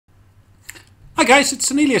Hi guys,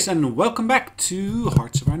 it's Sonelias and welcome back to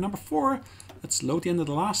Hearts of Iron number 4. Let's load the end of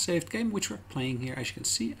the last saved game, which we're playing here, as you can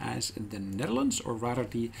see, as the Netherlands, or rather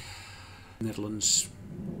the Netherlands.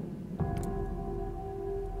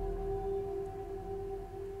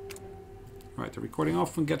 Right, the recording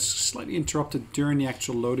often gets slightly interrupted during the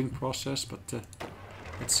actual loading process, but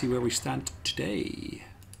let's see where we stand today.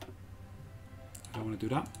 I don't want to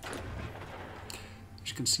do that. As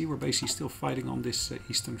you can see, we're basically still fighting on this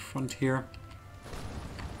eastern front here.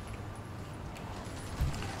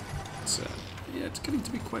 Yeah, it's getting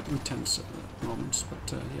to be quite intense at moments,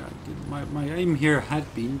 but yeah, my aim here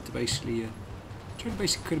had been to basically try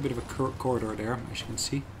to create a bit of a corridor there, as you can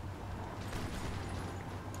see.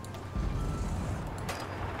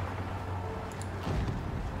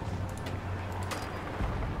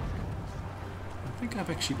 I think I've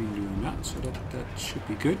actually been doing that, so that should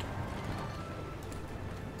be good.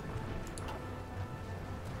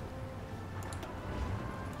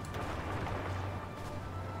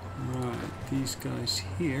 These guys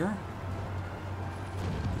here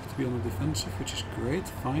have to be on the defensive, which is great,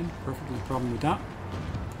 fine, perfectly no problem with that.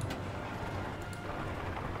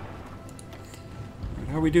 Right,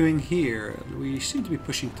 how are we doing here? We seem to be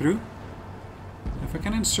pushing through. If I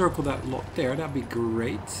can encircle that lot there, that'd be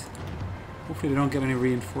great. Hopefully they don't get any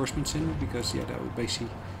reinforcements in, because yeah, that would basically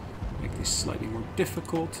make this slightly more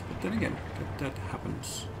difficult. But then again, that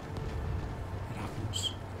happens. It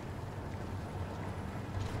happens.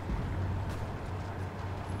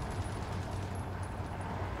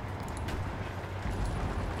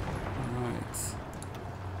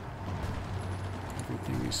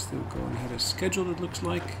 Everything is still going ahead as scheduled, it looks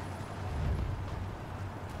like.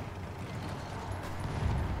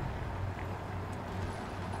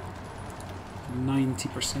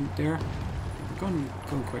 %90 there. We're going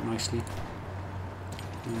quite nicely.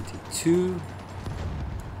 92,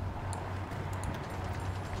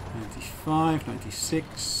 95,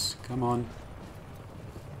 96. Come on.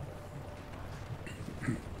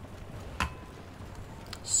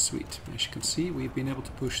 Sweet. As you can see, we've been able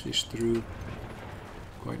to push this through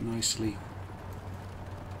quite nicely.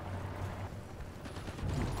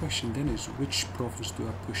 And the question then is, which province do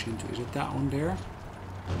I push into? Is it that one there?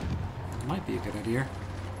 It might be a good idea.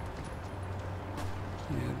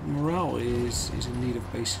 Yeah, morale is in need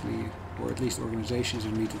of basically, or at least organizations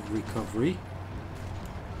in need of recovery.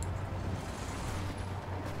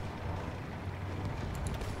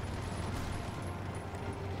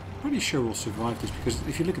 Pretty sure we'll survive this, because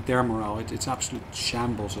if you look at their morale, it's absolute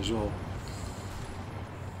shambles as well.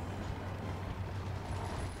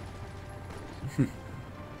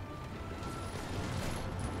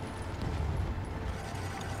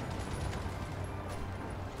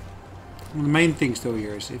 One of the main things though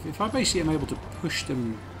here is if I basically am able to push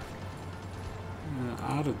them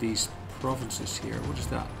out of these provinces here. What is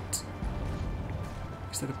that?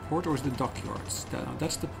 Is that a port or is it the dockyards?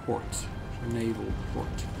 That's the port, the naval port.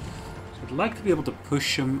 So I'd like to be able to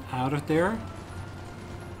push them out of there.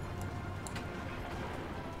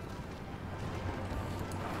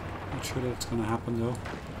 Not sure that's going to happen though.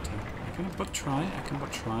 But, I can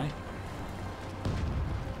but try.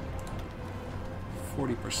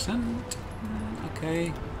 40%.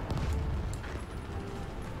 Okay.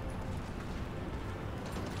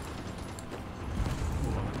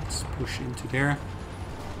 Let's push into there.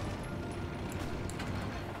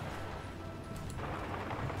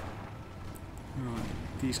 Right,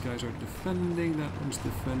 these guys are defending. That one's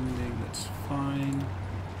defending. That's fine.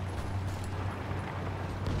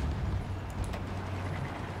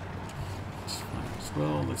 That's fine as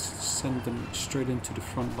well. Let's send them straight into the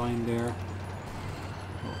front line there.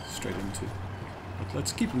 Well, straight into. But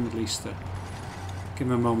let's keep them at least. Give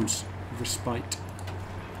them a moment's respite.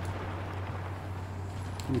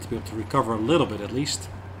 I need to be able to recover a little bit at least.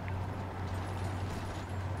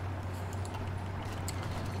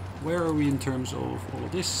 Where are we in terms of all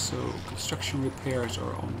of this? So construction repairs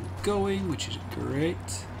are ongoing, which is great.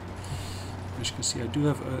 As you can see, I do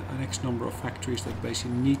have an X number of factories that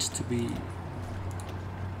basically needs to be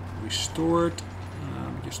restored.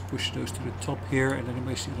 Just push those to the top here, and then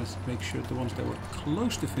basically let's make sure that the ones that were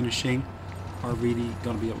close to finishing are really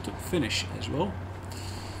going to be able to finish as well.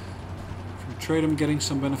 From trade I'm getting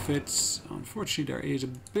some benefits. Unfortunately there is a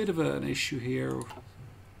bit of an issue here.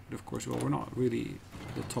 But of course, well, we're not really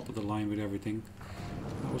at the top of the line with everything.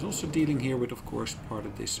 I was also dealing here with, of course, part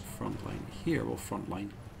of this front line here. Well, front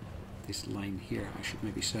line. This line here, I should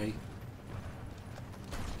maybe say.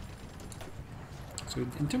 So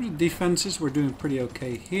in terms of defenses, we're doing pretty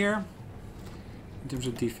okay here. In terms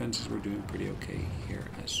of defenses, we're doing pretty okay here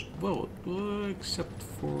as well. Except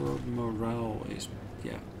for morale is,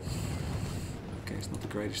 yeah. Okay, it's not the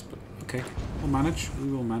greatest, but okay. We'll manage.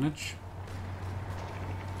 We will manage.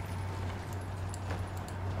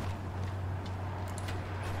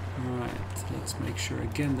 Alright, let's make sure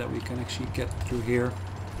again that we can actually get through here.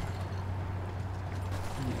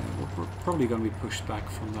 Yeah, we're probably going to be pushed back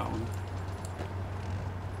from that one.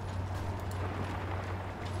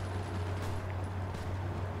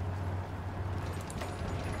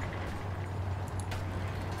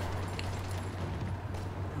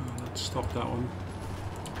 Let's stop that one.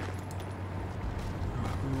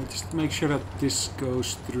 Right, we'll just make sure that this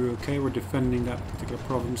goes through. Okay, we're defending that particular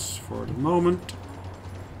province for the moment.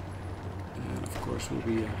 And of course we'll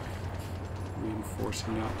be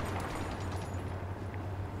reinforcing that.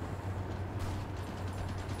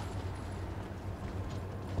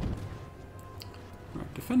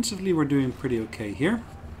 Right, defensively we're doing pretty okay here.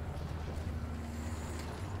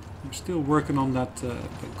 I'm still working on that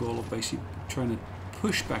goal of basically trying to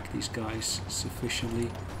push back these guys sufficiently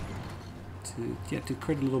to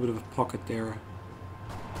create a little bit of a pocket there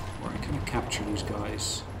where I kind of capture these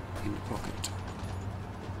guys in the pocket.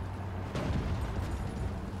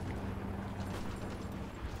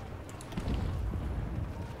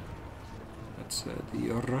 That's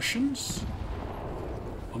the Russians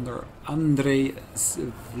under Andrei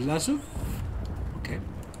Vlasov. Okay.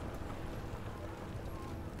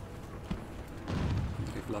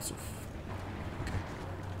 Andrei Vlasov.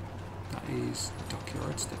 Is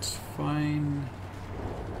dockyards, that's fine.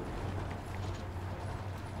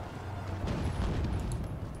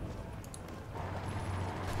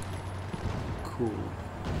 Cool.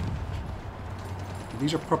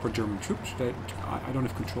 These are proper German troops. I don't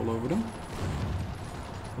have control over them.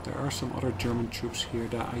 But there are some other German troops here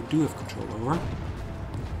that I do have control over.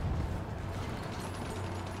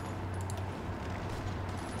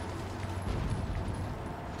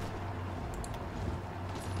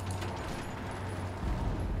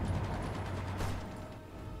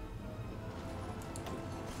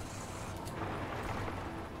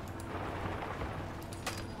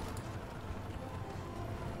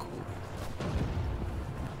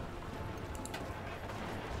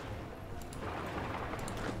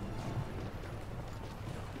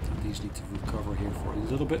 Need to recover here for a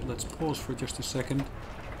little bit. Let's pause for just a second.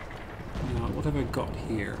 Now, what have I got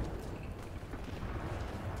here?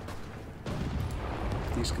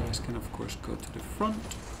 These guys can of course go to the front.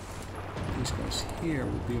 These guys here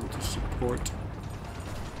will be able to support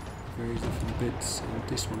various different bits, and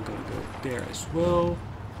this one gonna go there as well.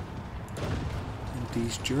 And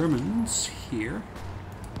these Germans here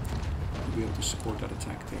will be able to support that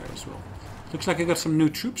attack there as well. Looks like I got some new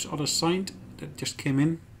troops assigned that just came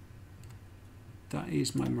in. That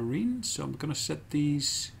is my Marines, so I'm going to set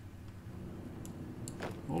these,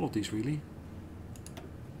 all of these really,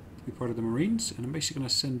 to be part of the Marines, and I'm basically going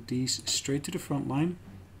to send these straight to the front line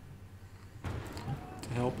to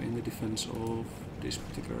help in the defense of this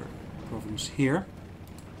particular province here.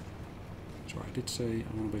 So I did say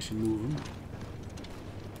I want to basically move them.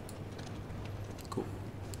 Cool.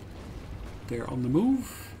 They're on the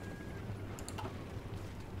move.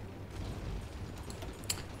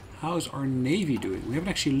 How's our navy doing? We haven't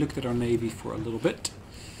actually looked at our navy for a little bit.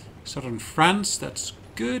 Southern France, that's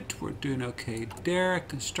good. We're doing okay there.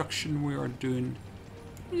 Construction, we are doing,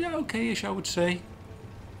 yeah, okay-ish, I would say.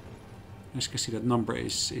 As you can see, that number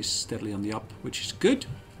is steadily on the up, which is good.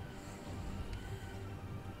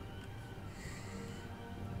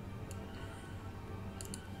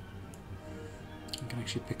 You can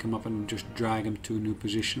actually pick him up and just drag him to a new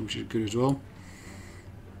position, which is good as well.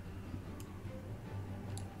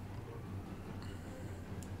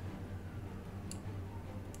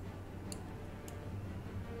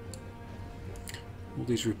 All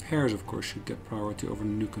these repairs, of course, should get priority over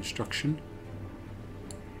new construction.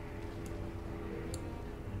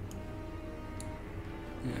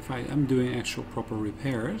 Yeah, if I am doing actual proper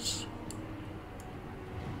repairs,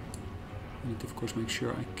 I need to, of course, make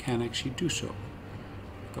sure I can actually do so.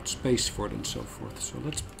 I've got space for it and so forth. So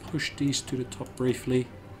let's push these to the top briefly.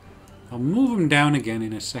 I'll move them down again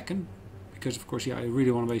in a second, because, of course, yeah, I really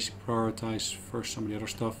want to basically prioritize first some of the other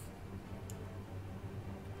stuff.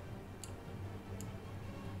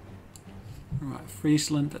 Right,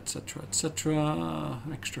 Friesland, etc., etc.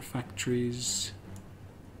 Extra factories.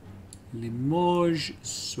 Limoges,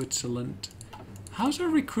 Switzerland. How's our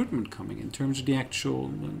recruitment coming in terms of the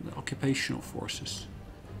actual occupational forces?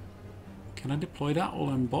 Can I deploy that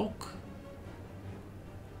all in bulk?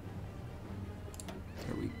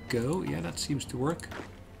 There we go. Yeah, that seems to work.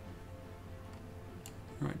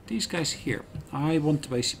 Right, these guys here. I want to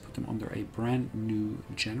basically put them under a brand new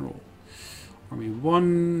general. Army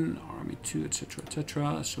 1, Army 2, etc.,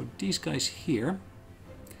 etc. So these guys here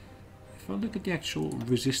I look at the actual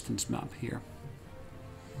resistance map here,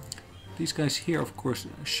 these guys here, of course,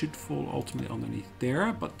 should fall ultimately underneath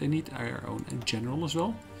there, but they need our own general as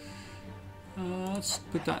well. Let's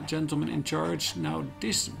put that gentleman in charge. Now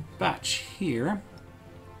this batch here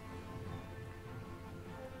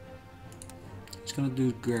is going to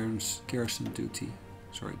do garrison duty.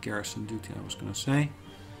 Sorry, garrison duty I was going to say.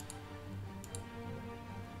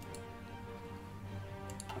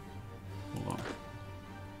 Hold on.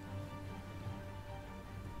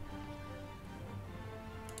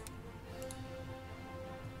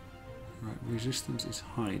 Right, resistance is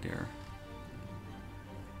high there.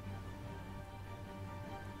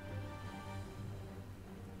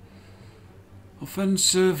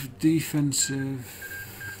 Offensive, defensive,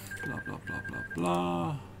 blah blah blah blah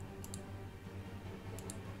blah.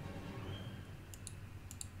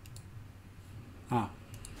 Ah,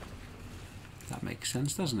 that makes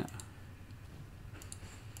sense, doesn't it?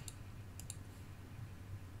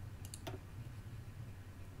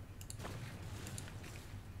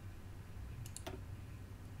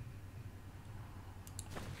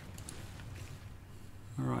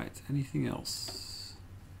 All right, anything else?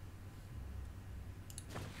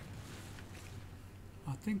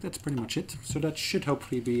 I think that's pretty much it. So that should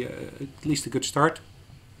hopefully be at least a good start.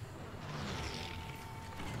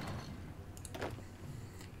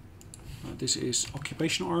 This is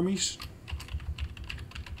occupational armies.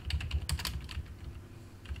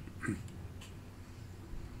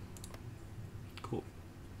 Cool.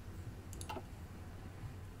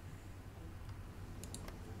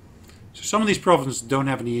 So some of these provinces don't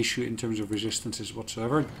have any issue in terms of resistances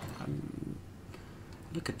whatsoever.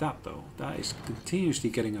 Look at that though, that is continuously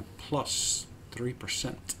getting a plus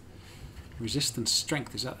 3%. Resistance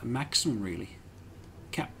strength is at a maximum really.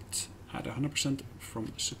 Capped at 100%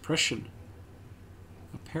 from suppression.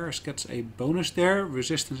 Now Paris gets a bonus there.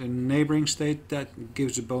 Resistance in neighboring state, that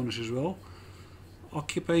gives a bonus as well.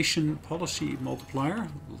 Occupation policy multiplier,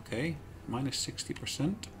 okay, minus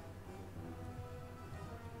 60%.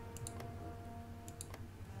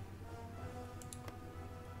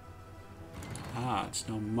 Ah, it's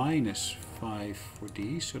now minus 5 for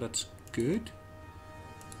these, so that's good.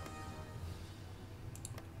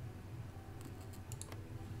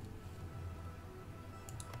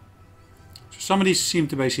 So some of these seem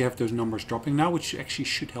to basically have those numbers dropping now, which actually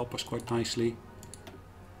should help us quite nicely.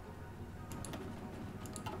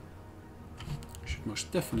 Should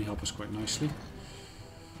most definitely help us quite nicely.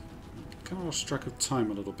 Kind of lost track of time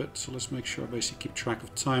a little bit, so let's make sure I basically keep track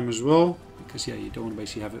of time as well, because yeah, you don't want to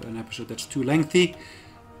basically have an episode that's too lengthy.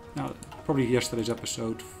 Now, probably yesterday's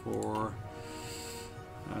episode for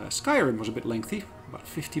Skyrim was a bit lengthy, about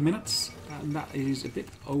 50 minutes, and that is a bit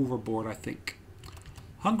overboard, I think.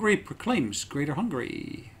 Hungary proclaims Greater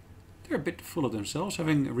Hungary. They're a bit full of themselves,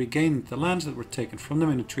 having regained the lands that were taken from them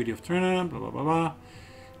in the Treaty of Trianon, blah blah blah blah.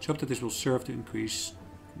 Let's hope that this will serve to increase.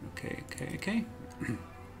 Okay.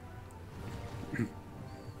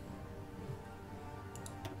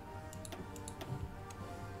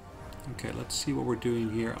 Okay, let's see what we're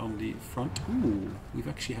doing here on the front. Ooh, we've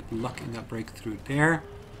actually had luck in that breakthrough there.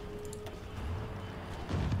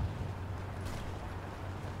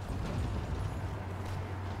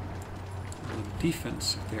 The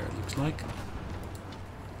defense there, it looks like.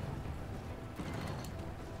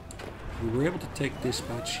 We were able to take this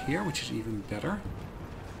batch here, which is even better.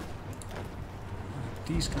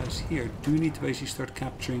 These guys here do need to basically start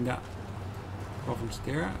capturing that province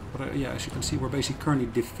there, but yeah, as you can see, we're basically currently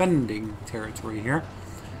defending territory here.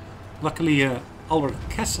 Luckily, Albert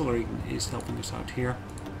Kesselring is helping us out here.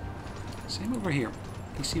 Same over here.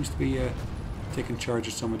 He seems to be taking charge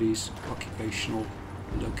of some of these occupational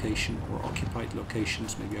location or occupied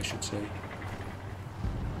locations, maybe I should say.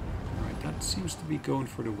 Alright, that seems to be going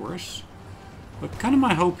for the worse. But kind of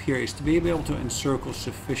my hope here is to be able to encircle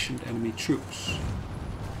sufficient enemy troops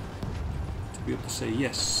to be able to say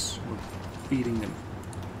yes, we're beating them.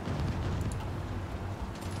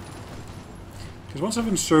 Because once I've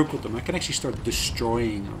encircled them, I can actually start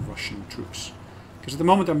destroying Russian troops. Because at the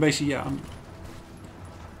moment I'm basically, yeah, I'm...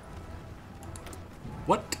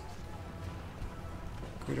 What?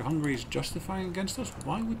 Greater Hungary is justifying against us?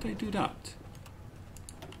 Why would they do that?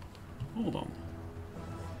 Hold on.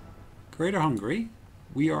 Greater Hungary,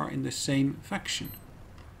 we are in the same faction,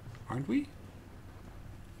 aren't we?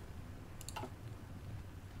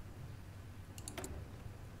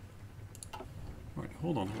 Right,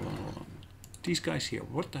 hold on. These guys here,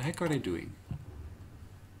 what the heck are they doing?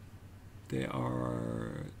 They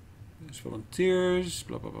are... There's volunteers,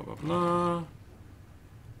 blah blah blah blah blah.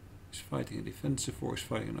 He's fighting a defensive war, he's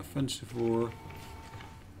fighting an offensive war.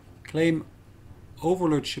 Claim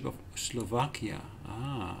overlordship of Slovakia.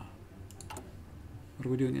 Ah. What are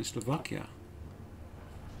we doing in Slovakia?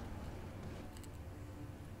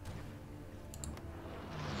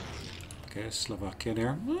 Okay, Slovakia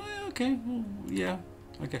there. Oh, okay, well, yeah,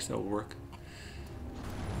 I guess that will work.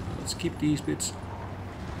 Let's keep these bits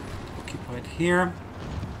occupied here.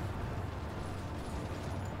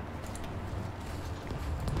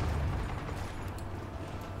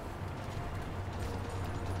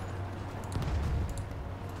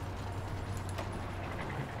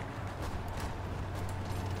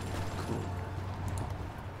 Cool.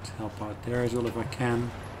 Let's help out there as well if I can.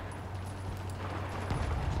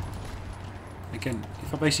 Again,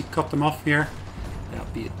 if I basically cut them off here, that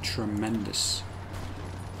would be a tremendous.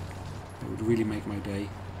 That would really make my day.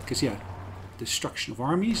 Because yeah, destruction of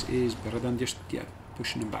armies is better than just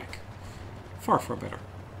pushing them back. Far, far better.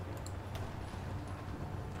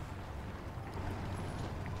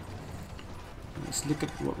 Let's look at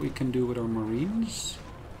what we can do with our marines.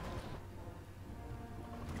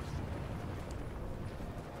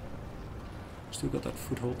 Still got that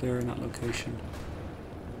foothold there in that location.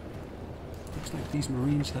 Looks like these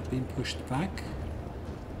marines have been pushed back.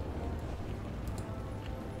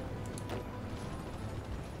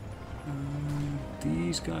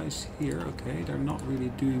 These guys here, okay, they're not really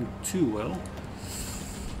doing too well.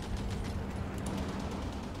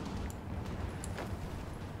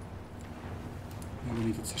 Maybe we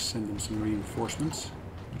need to send them some reinforcements,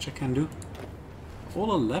 which I can do.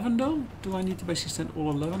 All 11 though? Do I need to basically send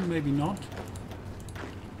all 11? Maybe not.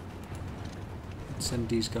 Let's send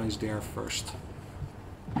these guys there first.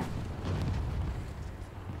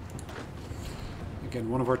 Again,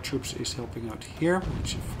 one of our troops is helping out here,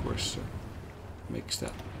 which of course makes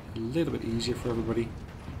that a little bit easier for everybody.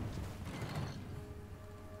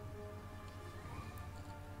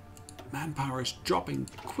 Manpower is dropping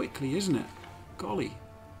quickly, isn't it? Golly.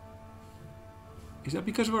 Is that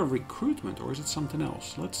because of our recruitment or is it something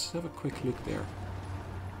else? Let's have a quick look there.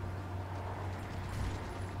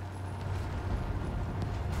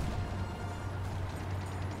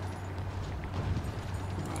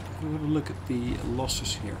 Right, we'll have a look at the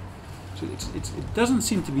losses here. So it doesn't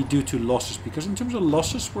seem to be due to losses, because in terms of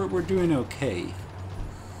losses we're doing okay.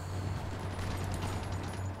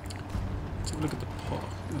 Let's have a look at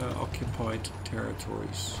the occupied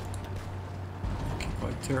territories.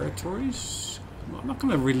 Occupied territories. I'm not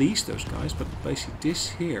going to release those guys, but basically this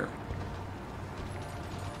here.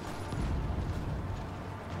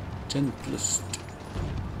 Gentlest.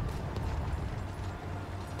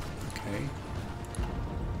 Okay.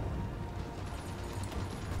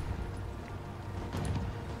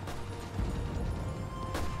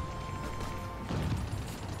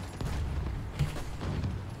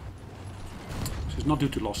 It's not due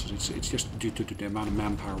to losses, it's just due to the amount of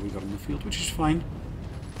manpower we got in the field, which is fine.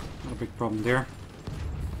 Not a big problem there.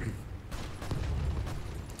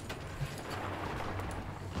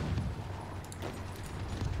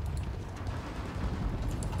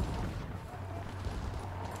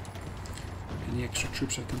 Any extra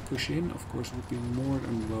troops I can push in, of course, would be more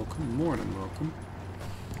than welcome, more than welcome.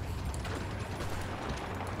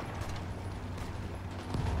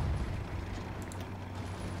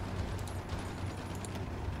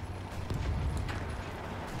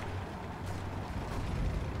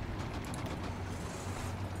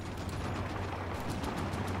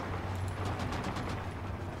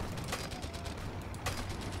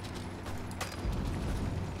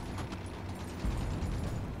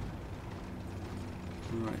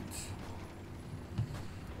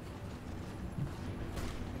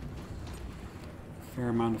 Fair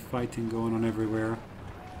amount of fighting going on everywhere,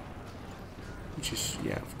 which is,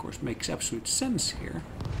 yeah, of course, makes absolute sense here.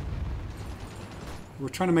 We're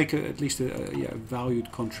trying to make at least a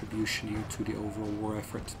valued contribution here to the overall war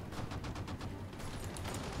effort.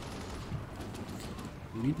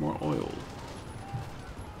 We need more oil.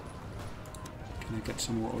 Can I get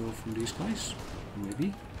some more oil from these guys?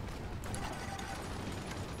 Maybe.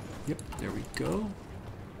 Yep, there we go.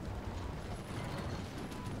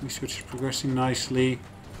 Research is progressing nicely.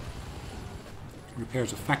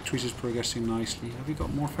 Repairs of factories is progressing nicely. Have we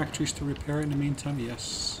got more factories to repair in the meantime?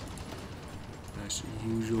 Yes. As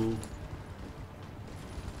usual.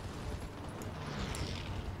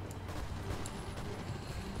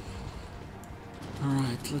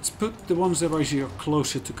 Alright, let's put the ones that are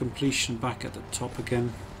closer to completion back at the top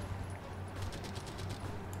again.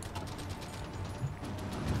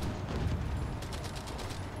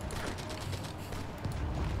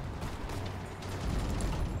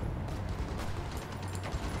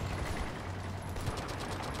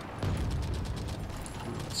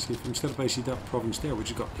 Instead of basically that province there, which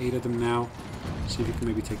has got 8 of them now, See if you can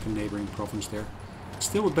maybe take the neighboring province there.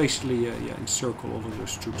 Still would basically yeah, encircle all of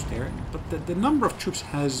those troops there. But the number of troops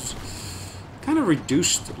has kind of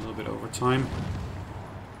reduced a little bit over time.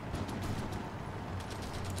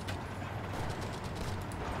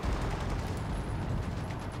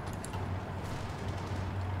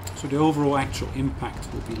 So the overall actual impact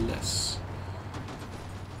will be less.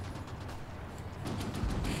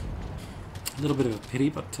 A little bit of a pity,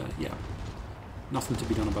 but yeah, nothing to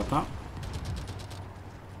be done about that.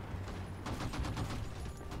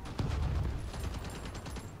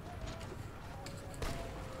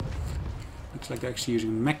 Looks like they're actually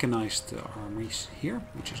using mechanized armies here,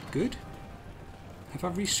 which is good. Have I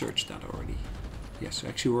researched that already? Yes,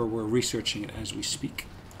 actually we're researching it as we speak.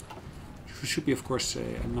 Which should be, of course,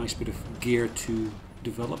 a nice bit of gear to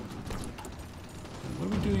develop. What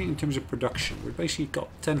are we doing in terms of production? We've basically got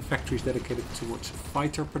 10 factories dedicated towards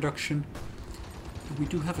fighter production. And we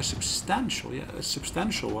do have a substantial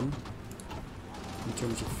one in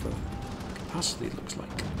terms of capacity, it looks like.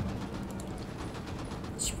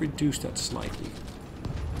 Let's reduce that slightly.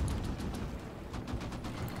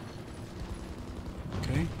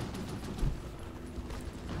 Okay.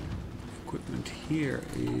 Equipment here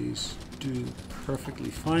is doing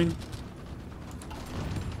perfectly fine.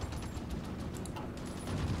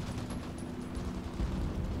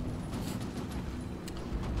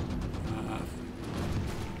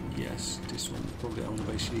 Yes, this one probably I want to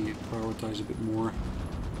basically prioritize a bit more.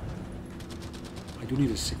 I do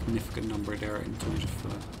need a significant number there in terms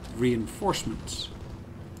of reinforcements.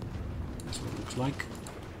 That's what it looks like.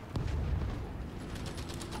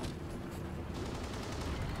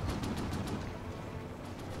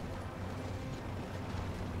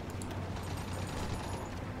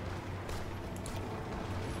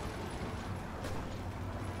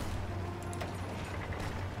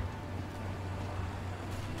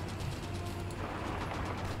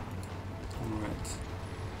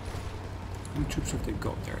 How many troops have they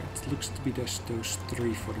got there? It looks to be just those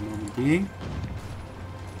 3 for the moment being.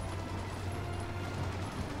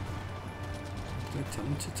 Did I tell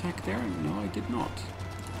him to attack there? No, I did not.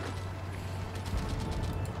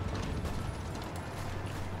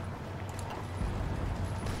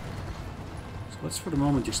 So let's for the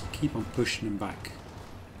moment just keep on pushing them back.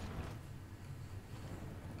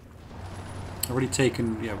 I've already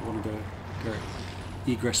taken one of their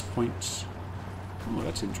egress points. Oh,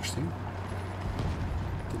 that's interesting.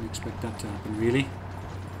 Didn't expect that to happen, really.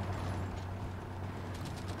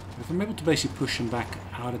 If I'm able to basically push them back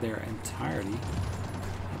out of there entirely,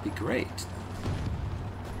 that'd be great.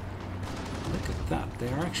 Look at that, they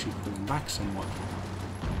are actually pulling back somewhat.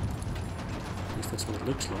 At least that's what it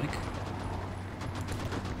looks like.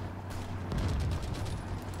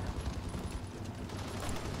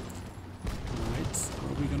 Alright,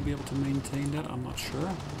 are we going to be able to maintain that? I'm not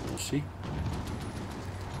sure. We'll see.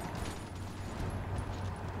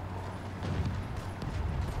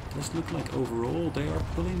 Does look like overall they are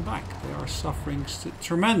pulling back. They are suffering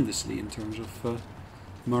tremendously in terms of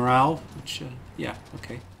morale, which, yeah,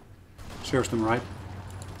 okay. Serves them right.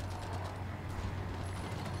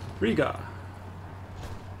 Riga.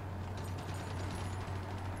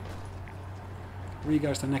 Riga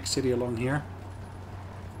is the next city along here.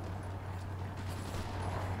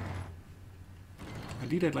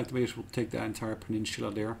 Ideally, I'd like to be able to take the entire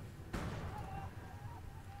peninsula there.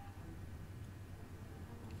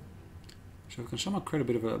 So if we can somehow create a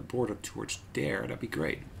bit of a border towards there, that'd be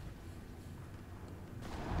great.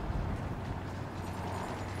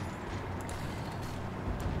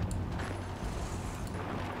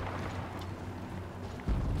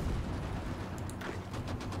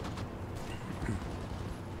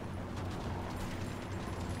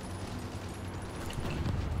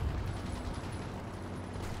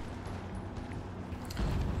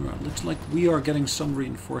 Looks like we are getting some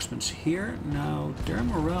reinforcements here. Now, their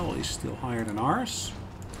morale is still higher than ours,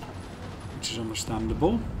 which is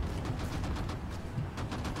understandable.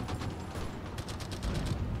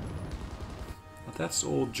 But that's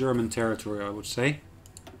all German territory, I would say.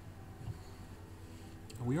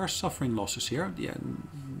 We are suffering losses here. Yeah.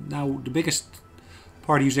 Now, the biggest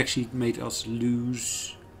party who's actually made us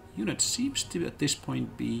lose units seems to, at this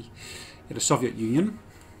point, be the Soviet Union.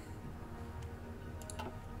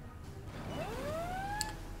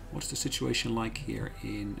 What's the situation like here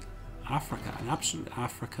in Africa? In absolute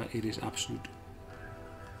Africa, it is absolute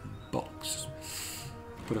box.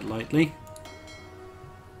 Put it lightly.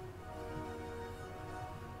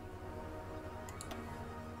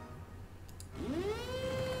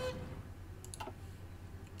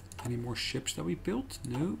 Any more ships that we built?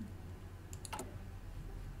 No.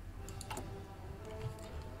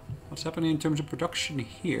 What's happening in terms of production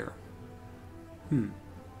here?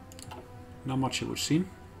 Not much, it would seem.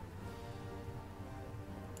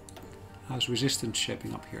 How's resistance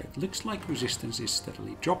shaping up here? It looks like resistance is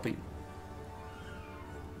steadily dropping.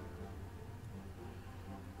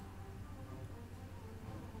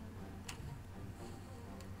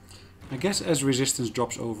 I guess as resistance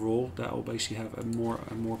drops overall, that will basically have a more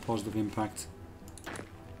positive impact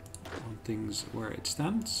on things where it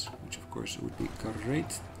stands, which of course would be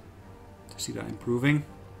great to see that improving.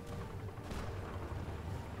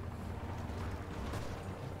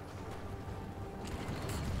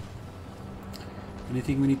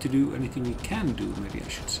 Anything we need to do, anything we can do, maybe I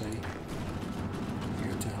should say,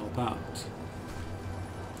 here to help out.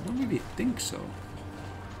 I don't really think so.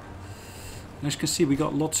 As you can see, we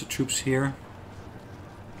got lots of troops here.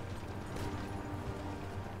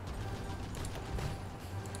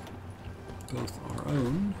 Both our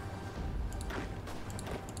own.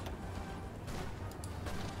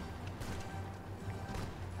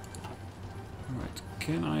 Alright,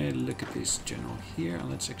 can I look at this general here? And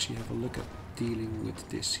let's actually have a look at dealing with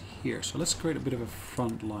this here. So let's create a bit of a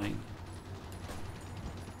front line.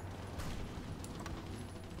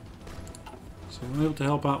 So I'm able to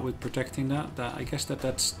help out with protecting that. I guess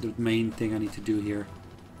that's the main thing I need to do here.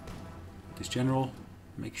 This general,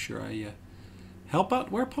 make sure I help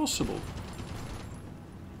out where possible.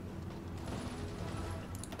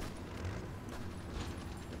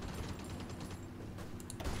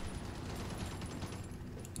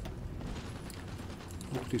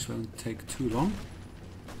 Hope this won't take too long.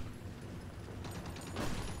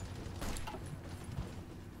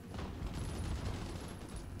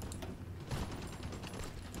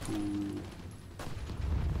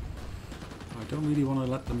 I don't really want to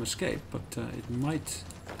let them escape, but it might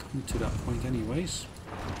come to that point anyways,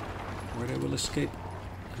 where they will escape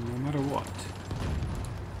no matter what.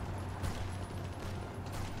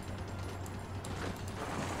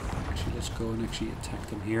 Actually, let's go and actually attack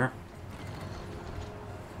them here.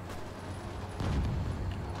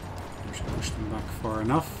 Just push them back far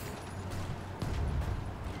enough.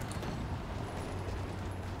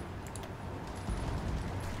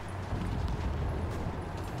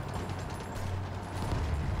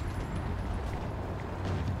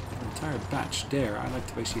 Batch there, I like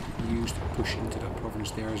to basically use to push into that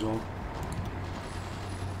province there as well.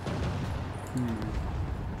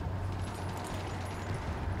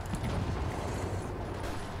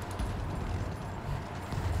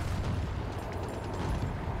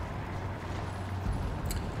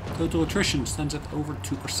 Total attrition stands at over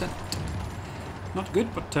 2%. Not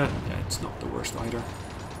good, but yeah, it's not the worst either.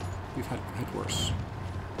 We've had worse.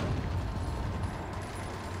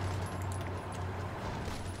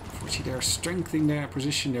 See, they're strengthening their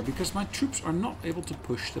position there because my troops are not able to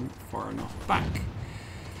push them far enough back.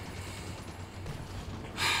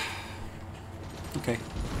 Okay.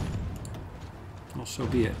 Well, so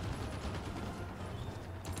be it.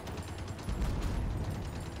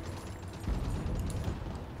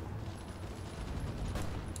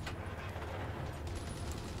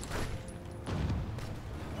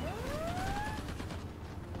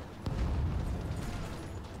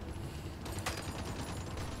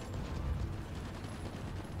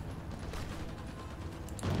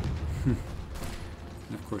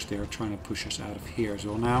 And of course they are trying to push us out of here as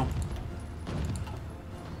well now.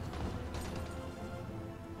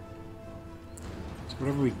 So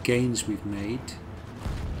whatever gains we've made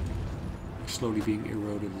are slowly being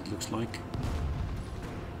eroded, it looks like.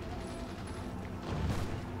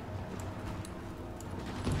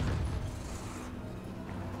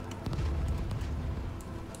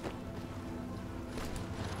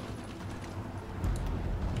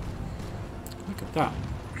 Look at that.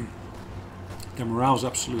 Their morale is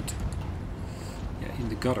absolute, yeah, in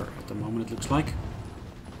the gutter at the moment, it looks like.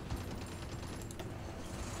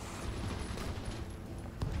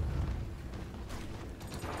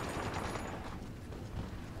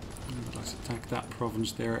 But let's attack that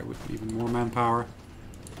province there with even more manpower.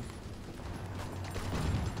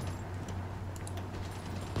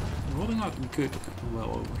 We're holding out good,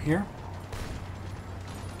 well over here.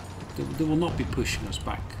 They will not be pushing us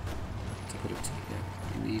back, to put it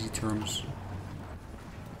in easy terms.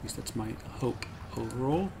 At least that's my hope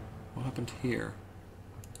overall. What happened here?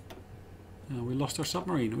 We lost our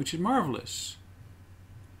submarine, which is marvelous.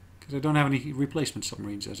 Because I don't have any replacement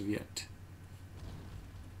submarines as of yet.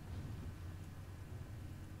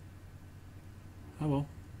 Oh well.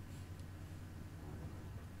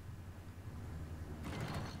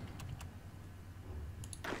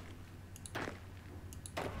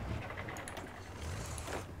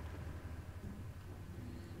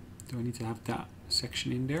 Do I need to have that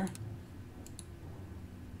section in there?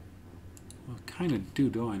 Well, I kind of do,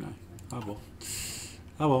 don't I? Oh well.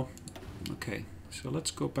 Oh well. Okay, so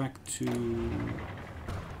let's go back to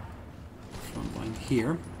front line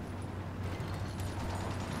here.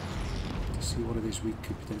 To see what it is we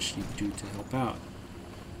could potentially do to help out.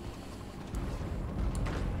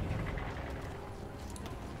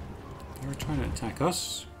 They're trying to attack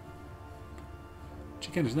us. Which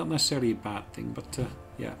again is not necessarily a bad thing, but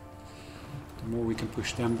yeah. The more we can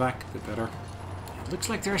push them back, the better. It looks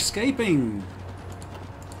like they're escaping.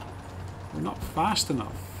 We're not fast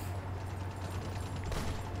enough.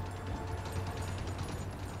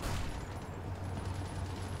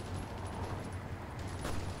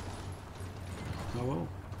 Oh well,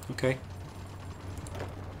 okay.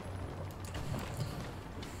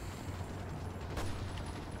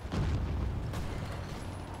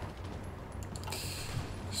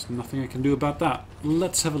 There's nothing I can do about that.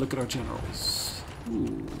 Let's have a look at our generals.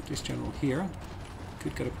 Ooh, this general here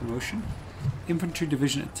could get a promotion. Infantry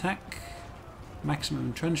division attack, maximum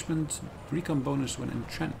entrenchment, recon bonus when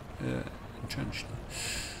entrenched.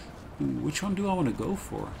 Ooh, which one do I want to go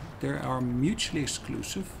for? They are mutually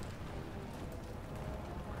exclusive.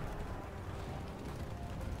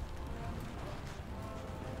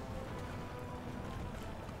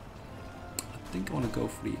 I think I want to go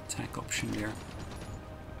for the attack option there.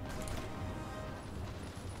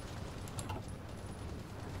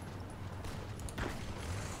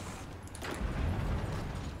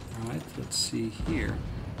 Alright, let's see here.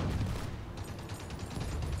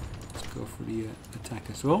 Let's go for the attack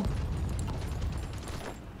as well.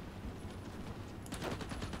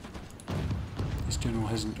 This general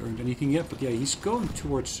hasn't earned anything yet, but yeah, he's going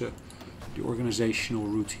towards the organizational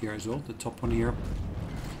route here as well, the top one here.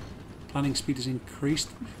 Planning speed is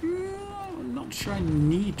increased. I'm not sure I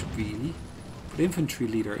need really. But infantry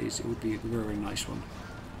leader it would be a very nice one.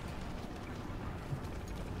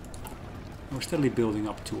 We're steadily building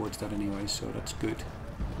up towards that anyway, so that's good.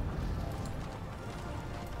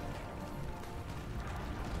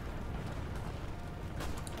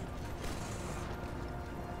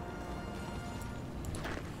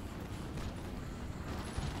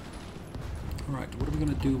 Alright, what are we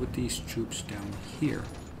going to do with these troops down here?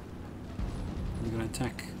 We're going to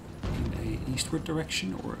attack in a eastward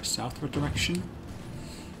direction or a southward direction.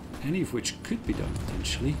 Any of which could be done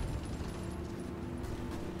potentially.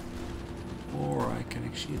 Or I can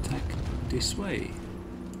actually attack this way.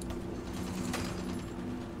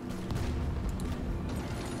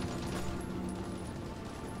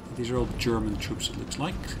 These are all German troops, it looks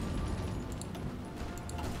like.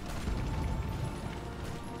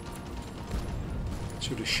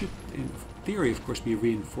 So they should, in theory, of course, be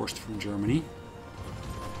reinforced from Germany.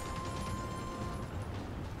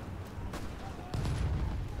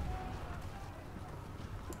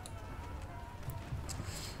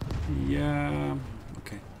 Yeah,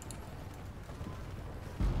 okay.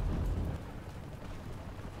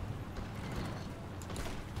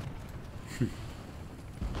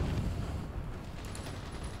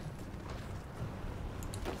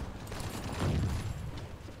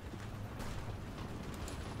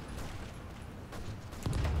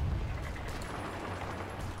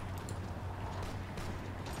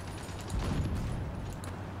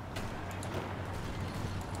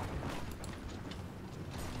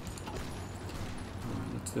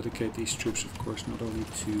 Dedicate these troops, of course, not only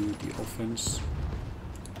to the offense.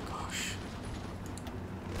 Gosh.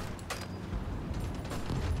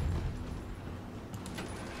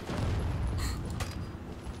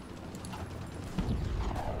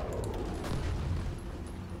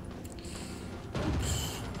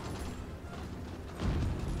 Oops.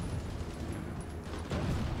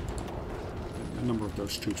 A number of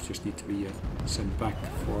those troops just need to be sent back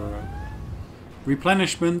for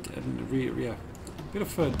replenishment and yeah. Bit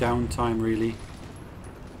of a downtime, really.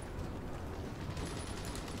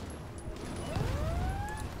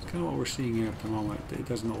 It's kind of what we're seeing here at the moment. It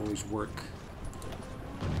doesn't always work.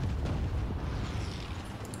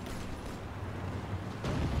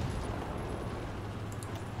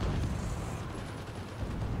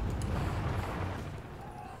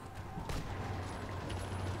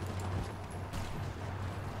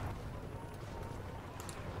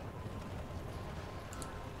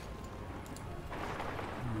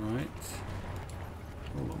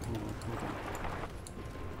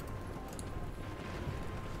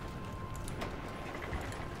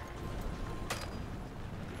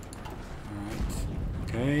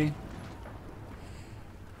 Okay.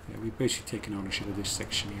 Yeah, we've basically taken ownership of this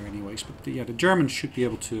section here anyways, but yeah, the Germans should be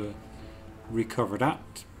able to recover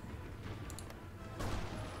that.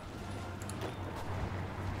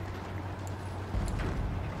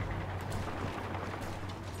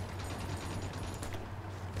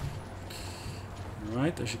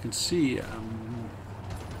 Alright, as you can see,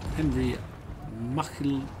 Henry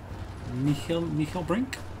Michael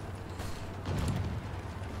Brink.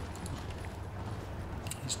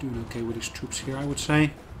 He's doing okay with his troops here, I would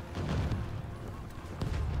say.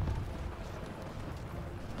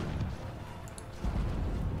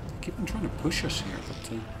 They keep on trying to push us here, but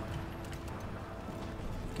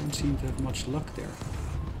don't seem to have much luck there.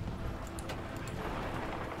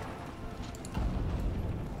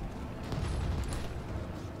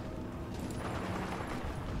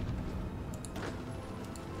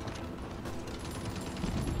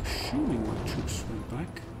 Assuming my troops went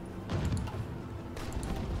back.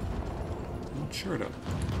 Not sure though.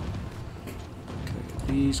 Okay,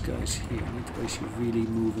 these guys here need to basically really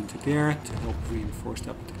move into there to help reinforce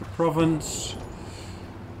that particular province.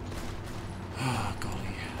 Ah, golly.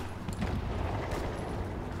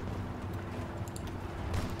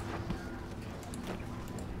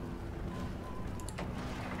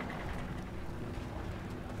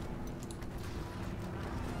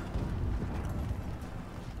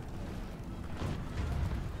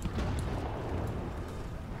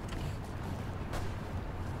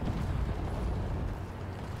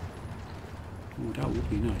 Ooh, that would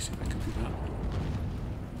be nice if I could do that.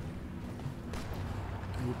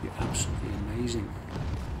 That would be absolutely amazing.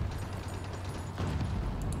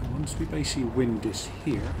 And once we basically win this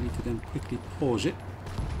here, I need to then quickly pause it,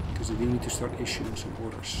 because I do need to start issuing some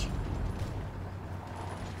orders.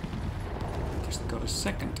 I just got a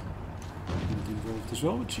second unit involved as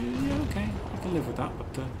well, which, yeah, okay, I can live with that,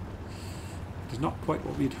 but it's not quite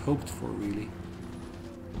what we had hoped for, really.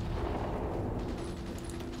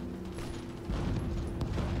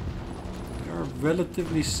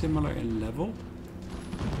 Relatively similar in level.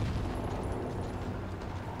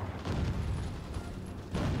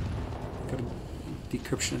 Got a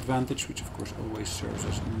decryption advantage, which of course always serves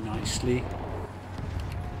us nicely.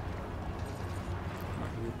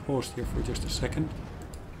 Right, we'll pause here for just a second.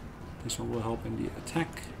 This one will help in the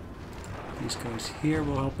attack. These guys here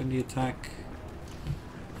will help in the attack.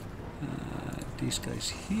 These guys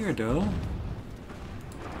here though,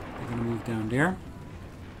 they're going to move down there.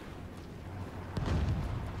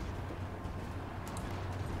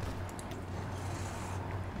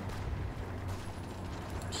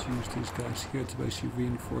 Use these guys here to basically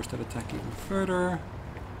reinforce that attack even further.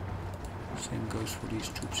 Same goes for these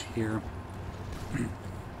troops here.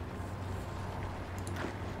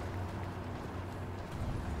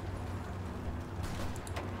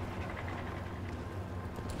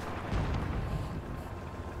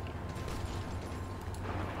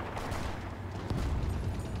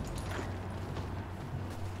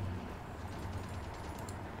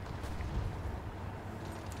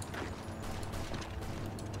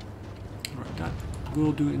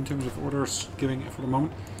 Will do in terms of orders giving it for the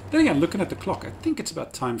moment. Then again, looking at the clock, I think it's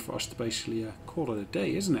about time for us to basically call it a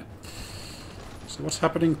day, isn't it? So what's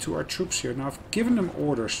happening to our troops here? Now I've given them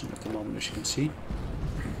orders at the moment, as you can see.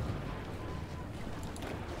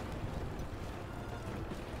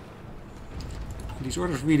 And these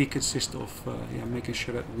orders really consist of yeah, making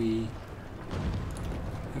sure that we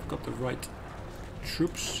have got the right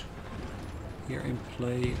troops here in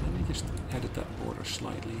play. Let me just edit that border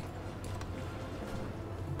slightly.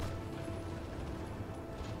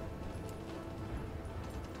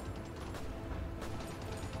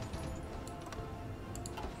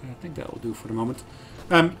 I think that will do for the moment.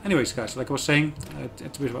 Anyways, guys, like I was saying,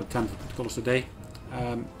 it's a bit about time to call us a day.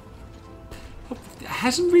 There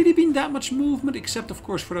hasn't really been that much movement, except of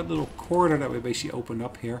course for that little corridor that we basically opened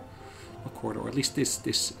up here. A corridor, or at least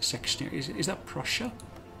this section here. Is that Prussia?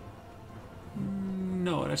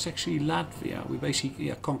 No, that's actually Latvia. We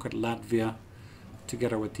basically conquered Latvia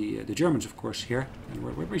together with the Germans, of course, here, and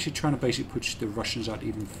we're basically trying to push the Russians out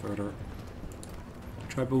even further.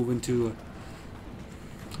 Try to move into.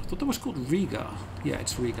 I thought that was called Riga. Yeah,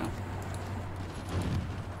 it's Riga.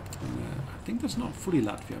 And, I think that's not fully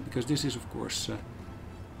Latvia, because this is, of course,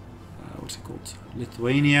 what's it called?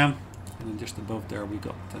 Lithuania. And then just above there we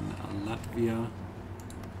got then Latvia.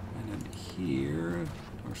 And then here,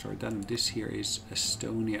 or sorry, then this here is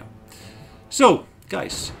Estonia. So,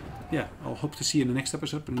 guys, yeah, I'll hope to see you in the next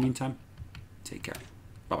episode. But in the meantime, take care.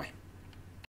 Bye-bye.